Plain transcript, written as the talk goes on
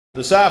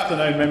This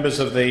afternoon, members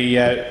of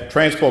the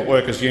Transport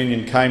Workers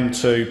Union came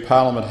to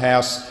Parliament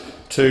House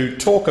to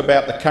talk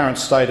about the current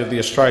state of the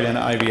Australian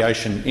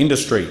aviation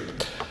industry.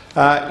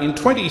 In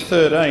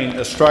 2013,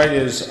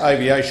 Australia's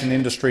aviation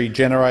industry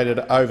generated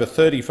over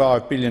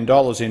 $35 billion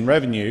in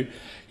revenue,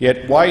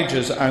 yet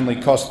wages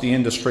only cost the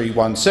industry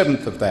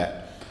 1/7 of that.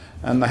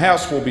 And the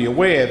House will be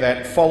aware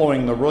that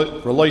following the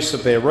release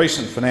of their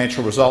recent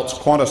financial results,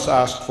 Qantas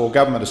asked for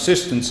government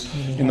assistance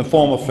in the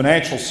form of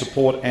financial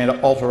support and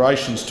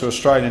alterations to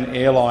Australian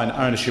airline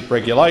ownership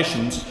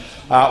regulations,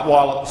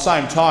 while at the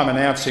same time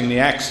announcing the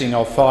axing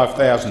of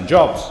 5,000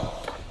 jobs.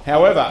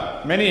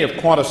 However, many of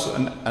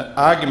Qantas'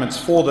 arguments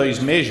for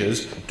these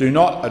measures do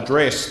not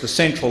address the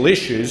central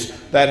issues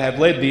that have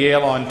led the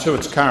airline to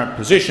its current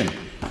position.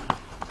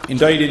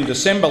 Indeed, in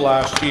December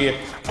last year,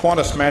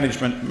 Qantas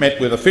management met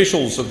with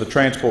officials of the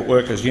Transport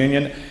Workers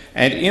Union,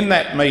 and in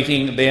that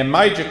meeting their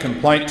major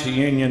complaint to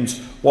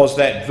unions was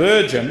that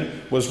Virgin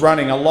was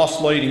running a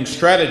loss-leading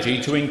strategy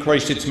to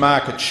increase its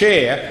market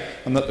share,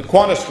 and that the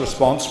Qantas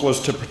response was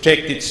to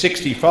protect its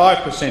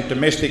 65%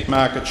 domestic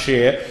market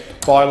share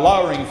by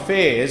lowering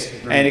fares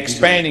and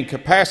expanding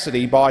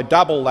capacity by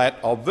double that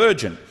of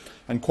Virgin.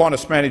 And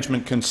Qantas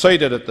management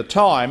conceded at the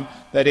time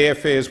that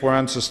airfares were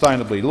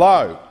unsustainably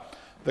low.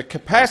 The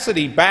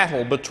capacity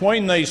battle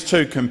between these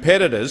two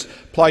competitors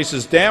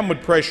places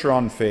downward pressure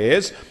on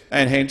fares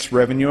and hence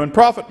revenue and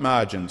profit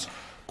margins.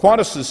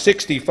 Qantas's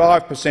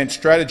 65%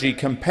 strategy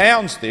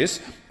compounds this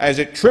as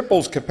it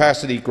triples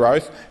capacity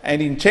growth and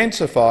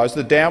intensifies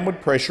the downward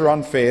pressure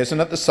on fares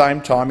and at the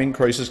same time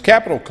increases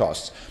capital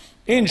costs.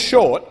 In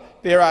short,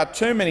 there are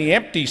too many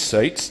empty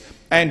seats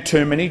and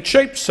too many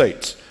cheap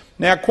seats.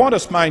 Now,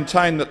 Qantas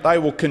maintain that they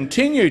will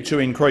continue to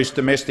increase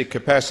domestic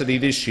capacity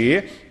this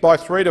year by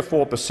 3 to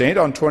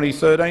 4% on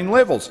 2013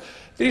 levels.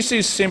 This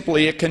is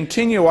simply a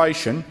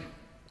continuation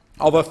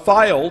of a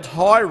failed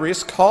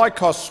high-risk,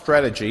 high-cost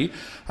strategy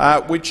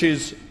which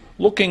is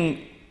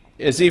looking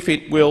as if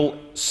it will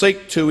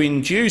seek to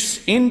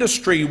induce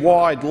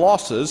industry-wide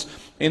losses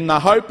in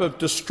the hope of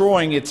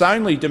destroying its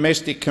only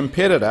domestic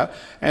competitor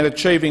and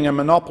achieving a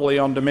monopoly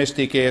on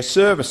domestic air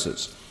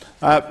services.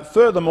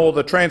 Furthermore,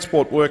 the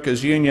Transport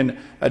Workers Union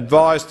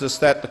advised us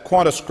that the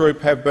Qantas Group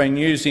have been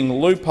using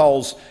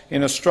loopholes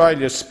in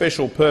Australia's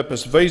special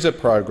purpose visa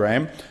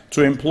program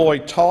to employ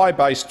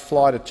Thai-based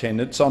flight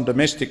attendants on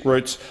domestic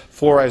routes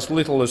for as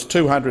little as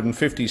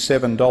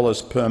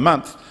 $257 per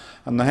month.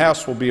 And the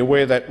House will be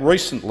aware that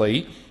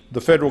recently the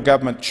federal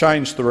government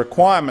changed the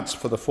requirements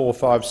for the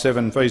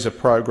 457 visa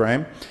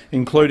program,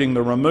 including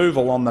the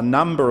removal on the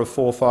number of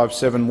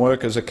 457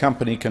 workers a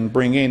company can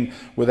bring in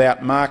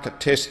without market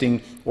testing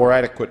or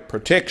adequate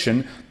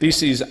protection.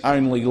 This is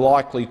only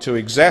likely to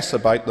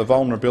exacerbate the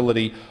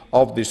vulnerability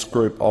of this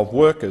group of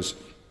workers.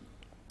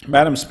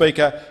 Madam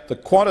Speaker, the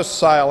Qantas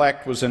Sale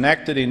Act was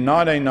enacted in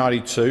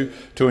 1992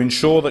 to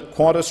ensure that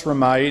Qantas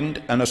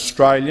remained an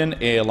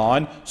Australian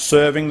airline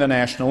serving the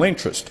national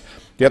interest.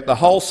 Yet the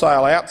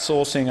wholesale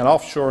outsourcing and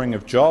offshoring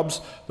of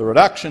jobs, the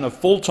reduction of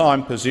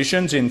full-time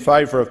positions in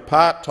favour of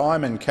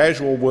part-time and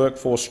casual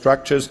workforce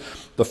structures,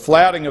 the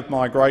flouting of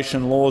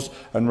migration laws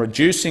and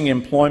reducing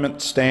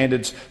employment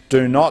standards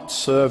do not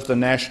serve the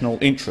national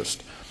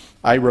interest.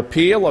 A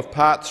repeal of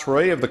Part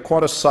 3 of the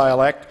Qantas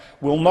Sale Act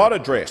will not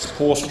address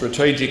poor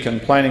strategic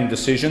and planning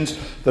decisions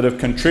that have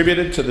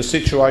contributed to the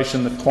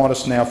situation that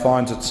Qantas now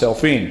finds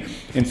itself in.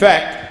 In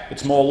fact,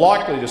 it's more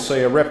likely to see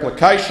a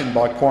replication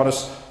by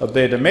Qantas of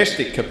their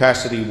domestic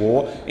capacity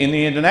war in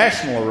the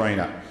international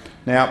arena.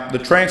 Now, the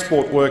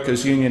Transport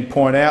Workers Union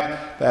point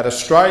out that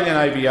Australian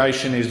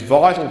aviation is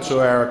vital to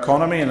our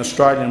economy and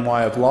Australian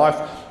way of life,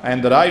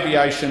 and that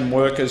aviation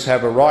workers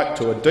have a right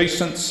to a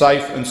decent,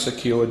 safe and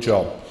secure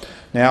job.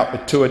 Now,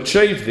 to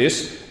achieve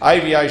this,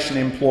 aviation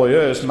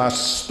employers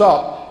must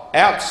stop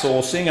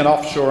outsourcing and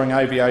offshoring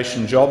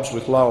aviation jobs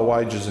with lower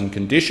wages and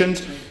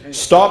conditions,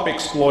 stop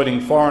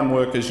exploiting foreign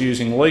workers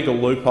using legal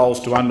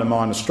loopholes to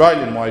undermine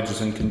Australian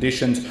wages and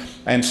conditions,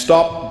 and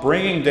stop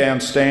bringing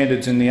down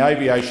standards in the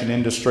aviation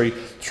industry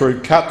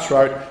through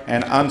cutthroat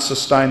and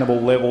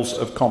unsustainable levels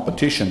of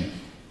competition.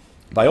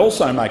 They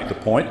also make the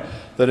point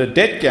that a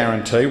debt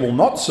guarantee will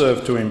not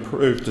serve to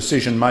improve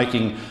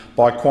decision-making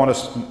by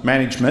Qantas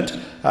management.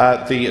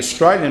 The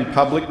Australian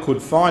public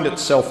could find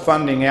itself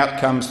funding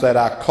outcomes that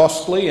are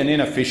costly and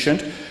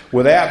inefficient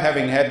without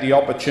having had the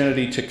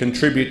opportunity to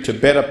contribute to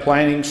better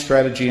planning,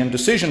 strategy and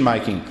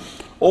decision-making.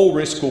 All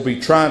risk will be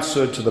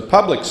transferred to the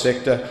public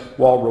sector,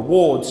 while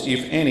rewards,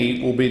 if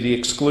any, will be the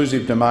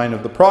exclusive domain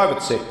of the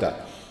private sector.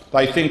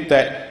 They think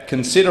that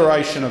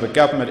consideration of a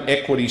government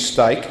equity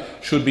stake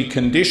should be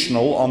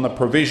conditional on the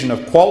provision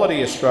of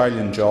quality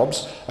Australian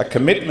jobs, a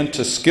commitment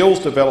to skills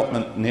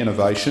development and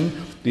innovation,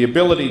 the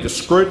ability to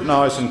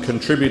scrutinise and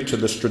contribute to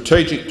the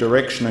strategic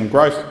direction and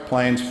growth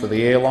plans for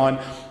the airline,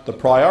 the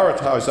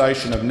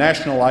prioritisation of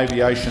national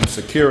aviation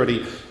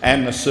security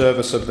and the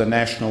service of the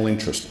national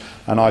interest.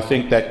 And I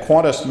think that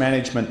Qantas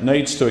management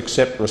needs to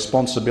accept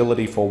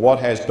responsibility for what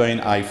has been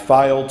a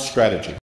failed strategy.